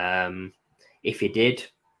 If he did,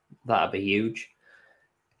 that'd be huge.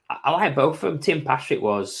 I like both of them. Tim Patrick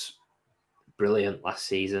was brilliant last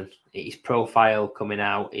season. His profile coming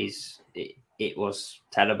out it was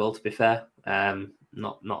terrible, to be fair.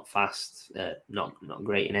 Not fast, not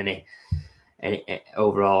great in any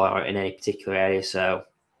overall or in any particular area. So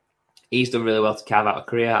he's done really well to carve out a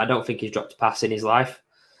career. I don't think he's dropped a pass in his life.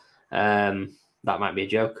 That might be a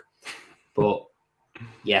joke, but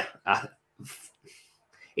yeah,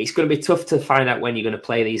 it's going to be tough to find out when you're going to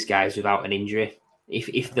play these guys without an injury. If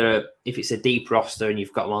it's a deep roster and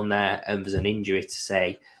you've got them on there and there's an injury to,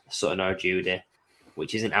 say, Sutton or Jeudy,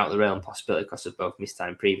 which isn't out of the realm possibility because of both missed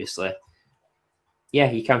time previously, yeah,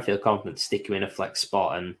 you can feel confident to stick him in a flex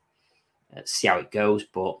spot and see how it goes.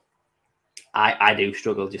 But I do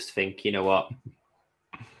struggle just to think, you know what,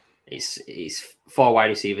 it's 4 wide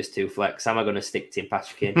receivers, 2 flex. Am I going to stick Tim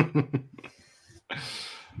Patrick in?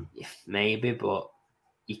 Maybe, but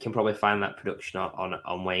you can probably find that production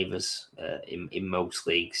on waivers in most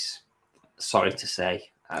leagues. Sorry to say.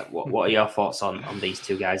 What are your thoughts on these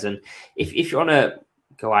two guys? And if you want to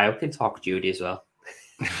go high up, you can talk Jeudy as well.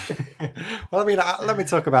 Well, I mean, let me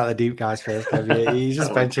talk about the deep guys first. You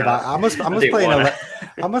just mentioned that. I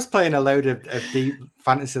must play in a load of deep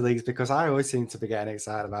fantasy leagues because I always seem to be getting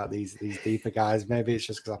excited about these deeper guys. Maybe it's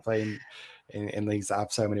just because I play in leagues that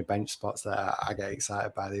have so many bench spots that I get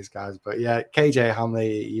excited by these guys. But yeah, KJ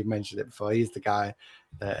Hamler, you've mentioned it before. He's the guy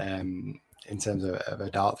that, in terms of a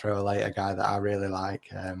dart thrower later, guy that I really like.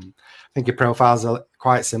 I think your profiles are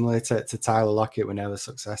quite similar to Tyler Lockett. We know the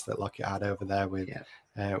success that Lockett had over there with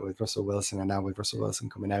Russell Wilson, and now with Russell Wilson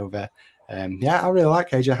coming over. I really like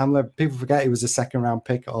KJ Hamler. People forget he was a 2nd round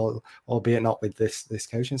pick, albeit not with this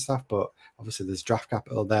coaching staff, but obviously there's draft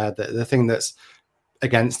capital there. The thing that's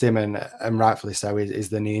against him, and rightfully so, is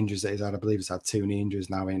the knee injuries that he's had. I believe he's had 2 knee injuries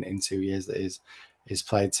now in 2 years that he's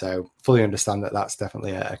played. So fully understand that that's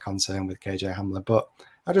definitely a concern with KJ Hamler. But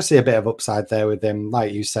I just see a bit of upside there with him.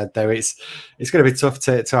 Like you said, though, it's going to be tough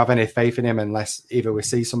to have any faith in him unless either we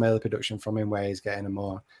see some early production from him where he's getting a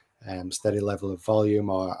more steady level of volume,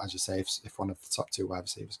 or as you say, if one of the top 2 wide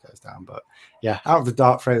receivers goes down. But yeah, out of the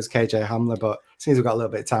dart throws, KJ Hamler. But since we've got a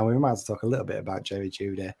little bit of time, we might as well talk a little bit about Jerry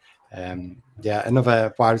Jeudy.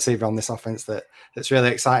 Another wide receiver on this offense that's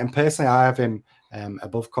really exciting. Personally, I have him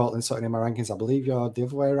above Courtland Sutton in my rankings. I believe you're the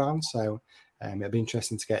other way around, so it'd be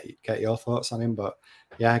interesting to get your thoughts on him. But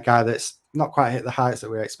yeah, a guy that's not quite hit the heights that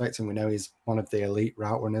we were expecting. We know he's one of the elite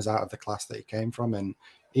route runners out of the class that he came from, and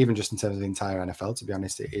even just in terms of the entire NFL, to be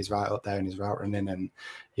honest, he's right up there in his route running. And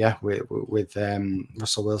yeah, with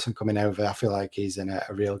Russell Wilson coming over, I feel like he's in a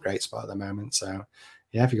real great spot at the moment. So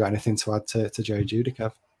yeah, have you got anything to add to Jerry Jeudy,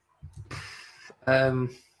 Kev?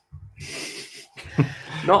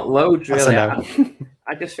 Not loads, really.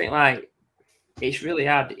 I just think like it's really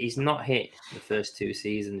hard. He's not hit the first 2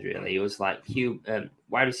 seasons, really. He was like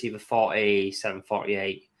wide receiver 47,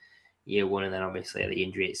 48 year 1, and then obviously the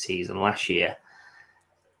injury season last year.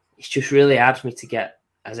 It's just really hard for me to get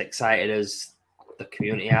as excited as the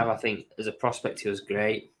community have. I think as a prospect, he was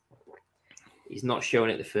great. He's not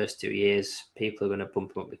shown it the first 2 years. People are going to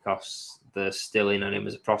pump him up because they're still in on him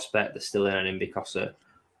as a prospect. They're still in on him because of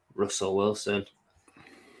Russell Wilson.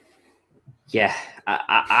 Yeah,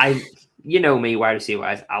 I you know me, wide receiver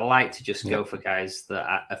wise, I like to just go for guys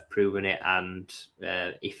that have proven it. And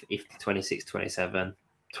if 26, 27,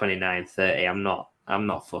 29, 30, I'm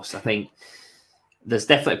not fussed. I think there's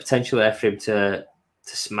definitely potential there for him to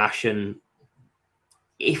smash. And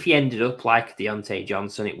if he ended up like Deontay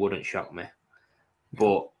Johnson, it wouldn't shock me.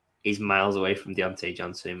 But he's miles away from Deontay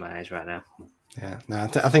Johnson in my eyes right now. Yeah, no,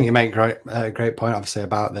 I think you make a great point, obviously,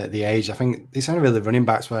 about the age. I think it's only really running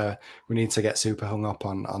backs where we need to get super hung up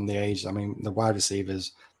on the age. I mean, the wide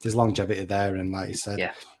receivers, there's longevity there. And like you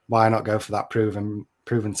said, why not go for that proven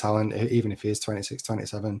talent? Even if he is 26,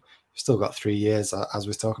 27, you've still got 3 years. As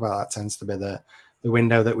we talk about, that tends to be the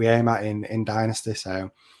window that we aim at in Dynasty. So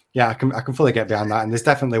yeah, I can fully get behind that. And there's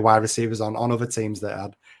definitely wide receivers on other teams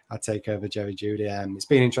that I'd take over Jerry Jeudy. It's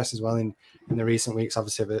been interesting as well in the recent weeks.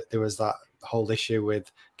 Obviously, there was that whole issue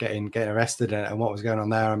with getting arrested and what was going on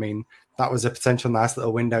there. I mean, that was a potential nice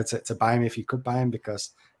little window to buy him if you could buy him, because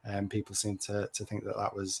people seem to think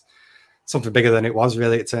that was something bigger than it was.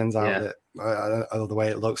 Really, it turns out that the way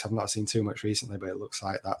it looks, I've not seen too much recently, but it looks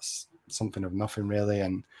like that's something of nothing really.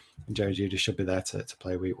 And Jerry Jeudy should be there to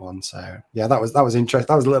play week 1. So yeah, that was interesting.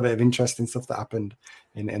 That was a little bit of interesting stuff that happened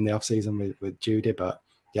in the off season with Jeudy. But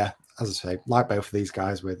yeah, as I say, like both of these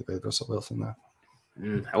guys with Russell Wilson there.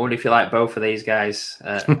 I wonder if you like both of these guys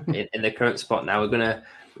in the current spot. Now we're going to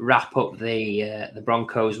wrap up the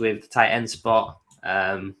Broncos with the tight end spot.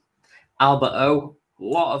 Albert O, a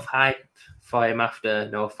lot of hype for him after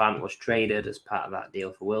Noah Fant was traded as part of that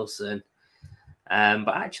deal for Wilson.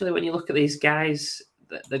 But actually, when you look at these guys,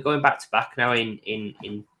 they're going back to back now in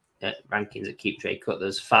rankings at Keep Trade Cut.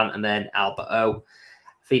 There's Fant and then Albert O.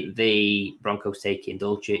 I think the Broncos taking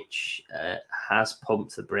Dulcich has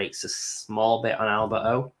pumped the brakes a small bit on Albert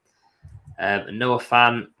O. Noah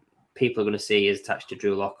Fant, people are going to see is attached to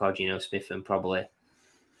Drew Lock or Geno Smith, and probably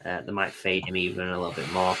they might fade him even a little bit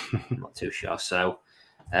more. I'm not too sure. So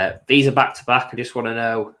these are back to back. I just want to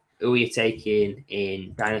know who you're taking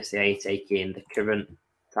in Dynasty. Are you taking the current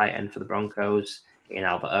tight end for the Broncos in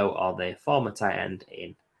Albert O, or the former tight end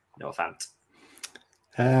in Noah Fant?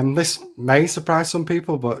 This may surprise some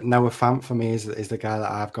people, but Noah Fant for me is the guy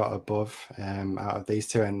that I've got above out of these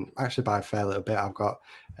two, and actually by a fair little bit. I've got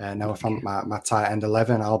Noah Fant, my tight end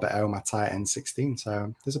 11, Albert O, my tight end 16.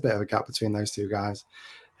 So there's a bit of a gap between those two guys.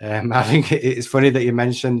 I think it's funny that you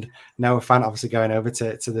mentioned Noah Fant obviously going over to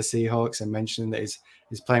the Seahawks and mentioning that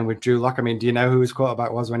he's playing with Drew Lock. I mean, do you know who his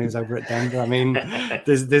quarterback was when he was over at Denver? I mean,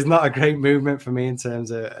 there's not a great movement for me in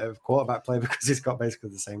terms of quarterback play because he's got basically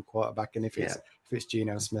the same quarterback. And if it's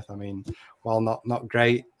Geno Smith, I mean, while not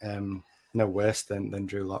great, no worse than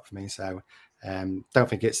Drew Lock for me. So don't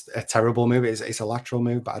think it's a terrible move. It's a lateral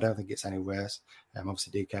move, but I don't think it's any worse.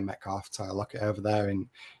 Obviously, DK Metcalf, Tyler Lockett over there in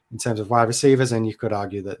terms of wide receivers, and you could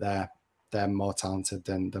argue that they're more talented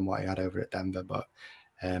than what he had over at Denver. But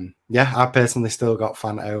I personally still got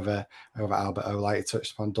Fant over Albert O. Like you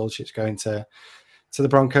touched upon, Dulcich going to the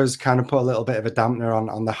Broncos kind of put a little bit of a dampener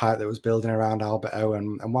on the hype that was building around Albert O.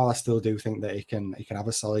 And while I still do think that he can have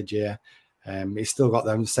a solid year, he's still got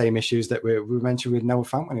them same issues that we mentioned with Noah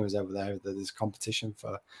Fant when he was over there. There's competition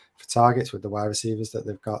for targets with the wide receivers that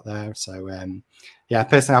they've got there. So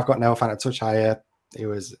personally, I've got Noah Fant a touch higher. He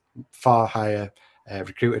was far higher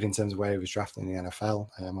recruited in terms of where he was drafted in the NFL.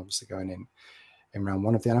 Obviously going in round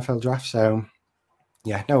 1 of the NFL draft. So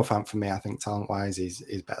Noah Fant for me, I think talent wise, is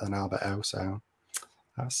better than Albert O. So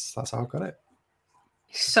that's how I got it.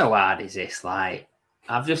 It's so hard, is this? Like,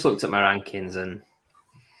 I've just looked at my rankings and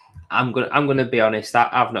I'm gonna be honest.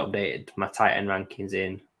 I've not updated my tight end rankings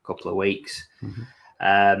in a couple of weeks.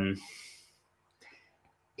 Mm-hmm.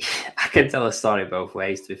 I can tell a story both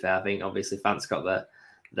ways. To be fair, I think obviously Fant's got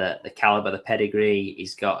the caliber, the pedigree.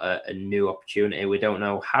 He's got a new opportunity. We don't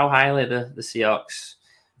know how highly the Seahawks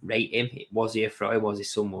rate him. Was he a throw? Was he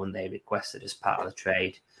someone they requested as part of the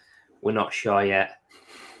trade? We're not sure yet.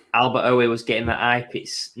 Albert Owe was getting that hype.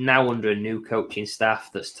 It's now under a new coaching staff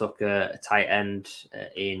that's took a tight end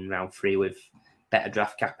in round 3 with better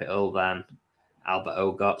draft capital than Albert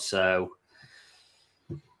O got. So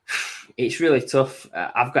it's really tough.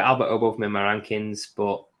 I've got Albert O above me in my rankings,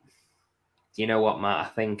 but you know what, Matt? I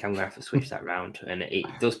think I'm going to have to switch that round. And it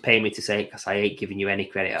does pay me to say it because I hate giving you any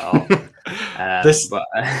credit at all.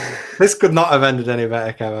 This could not have ended any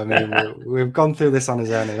better, Kev. I mean, we've gone through this on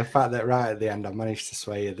his own, and the fact that right at the end I managed to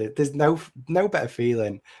sway you, there's no better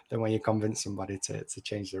feeling than when you convince somebody to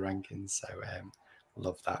change the rankings. So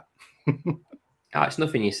love that. Oh, it's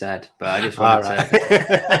nothing you said, but I just wanted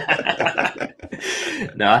to.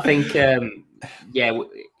 No, I think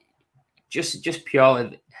just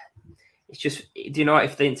purely. It's just, do you know what?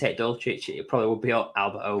 If they didn't take Dulcich, it probably would be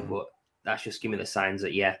Albert O. But that's just giving me the signs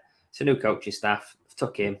that it's a new coaching staff.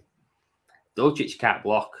 Took him. Dulcich can't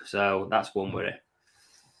block, so that's one worry.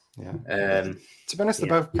 Yeah. To be honest, they're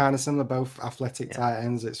both kind of similar, both athletic tight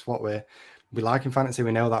ends. It's what we like in fantasy.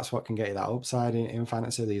 We know that's what can get you that upside in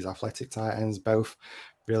fantasy. These athletic tight ends, both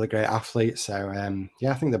really great athletes. So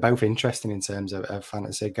I think they're both interesting in terms of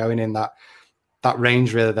fantasy. Going in that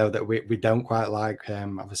range really though that we don't quite like.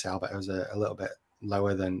 Obviously Albert was a little bit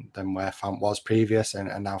lower than where Fant was previous,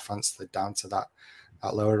 and now Fant's slid down to that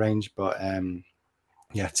lower range. But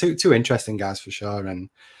two interesting guys for sure. And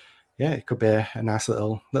it could be a nice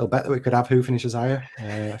little bet that we could have who finishes higher,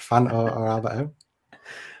 Fant or Albert O.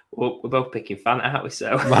 Well, we're both picking Fant, aren't we?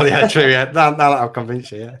 So well, yeah, true. Yeah, now that I've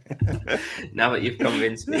convinced you. Now that you've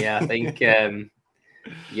convinced me, I think. I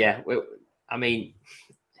mean,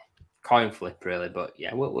 coin flip, really, but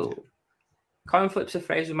we'll coin flip's a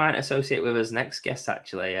phrase we might associate with his next guest,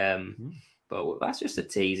 actually. But that's just a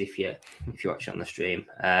tease if you watch it on the stream.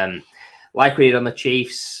 Like we did on the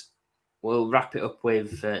Chiefs, we'll wrap it up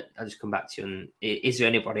with. I'll just come back to you. And is there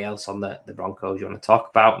anybody else on the Broncos you want to talk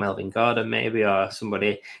about? Melvin Gordon, maybe, or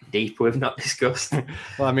somebody deeper we've not discussed?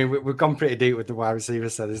 Well, I mean, we've gone pretty deep with the wide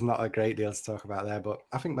receivers, so there's not a great deal to talk about there. But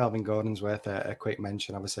I think Melvin Gordon's worth a quick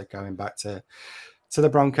mention. Obviously, going back to the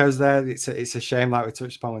Broncos there, it's a shame, like we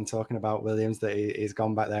touched upon when talking about Williams, that he's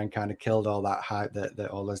gone back there and kind of killed all that hype that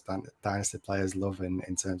all those dynasty players love in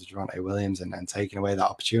terms of Javonte Williams and taking away that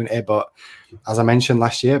opportunity. But as I mentioned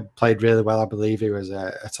last year, played really well. I believe he was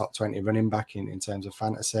a top 20 running back in terms of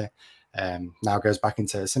fantasy. Now goes back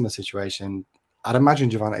into a similar situation. I'd imagine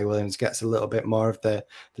Javonte Williams gets a little bit more of the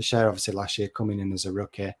share. Obviously, last year coming in as a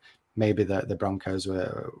rookie, maybe the Broncos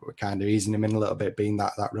were kind of easing him in a little bit, being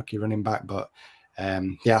that rookie running back. But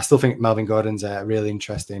I still think Melvin Gordon's a really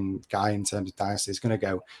interesting guy in terms of dynasty. He's going to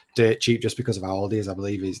go dirt cheap just because of how old he is. I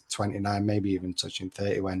believe he's 29, maybe even touching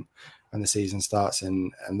 30 when the season starts,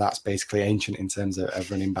 and that's basically ancient in terms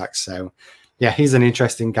of running backs. So he's an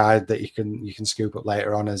interesting guy that you can scoop up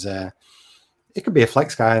later on as it could be a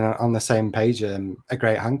flex guy on the same page. A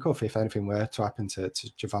great handcuff if anything were to happen to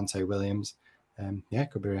Javonte Williams. yeah,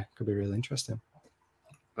 could be really interesting.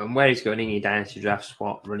 And where he's going in your dynasty drafts,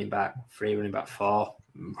 what, running back 3, running back 4,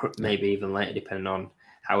 maybe even later, depending on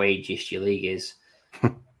how ageist your league is.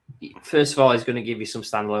 First of all, he's going to give you some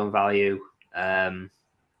standalone value.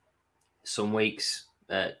 Some weeks,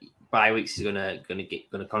 bye weeks, he's going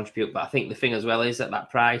to contribute. But I think the thing as well is at that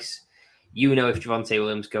price, if Javonte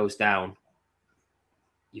Williams goes down,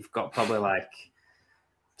 you've got probably like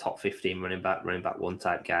top 15 running back 1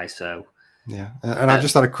 type guy. So yeah, and I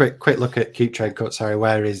just had a quick look at Keep Trade Cut. Sorry,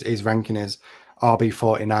 where his ranking is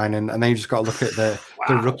RB49, and then you just got to look at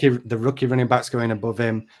the rookie running backs going above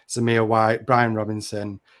him: Zamir White, Brian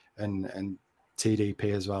Robinson, and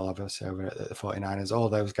TDP as well, obviously over at the 49ers. All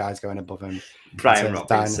those guys going above him. Brian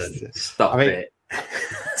Robinson, stop it.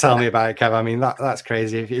 Tell me about it, Kev. I mean, that's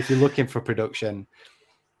crazy. If you're looking for production,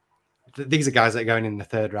 these are guys that are going in the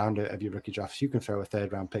 3rd round of your rookie drafts. You can throw a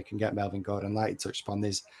 3rd round pick and get Melvin Gordon. Like you touched upon,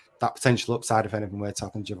 there's that potential upside if anything we're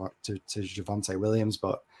talking to Javonte Williams,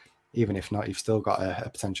 but even if not, you've still got a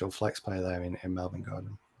potential flex player there in Melvin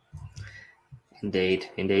Gordon. Indeed.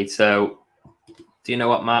 So, do you know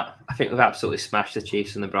what, Matt? I think we've absolutely smashed the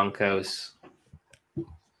Chiefs and the Broncos.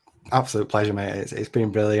 Absolute pleasure, mate. It's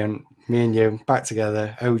been brilliant. Me and you back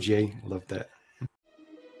together. OG, loved it.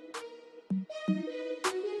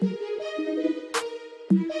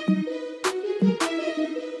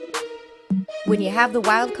 When you have the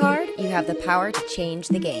wild card, you have the power to change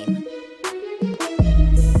the game.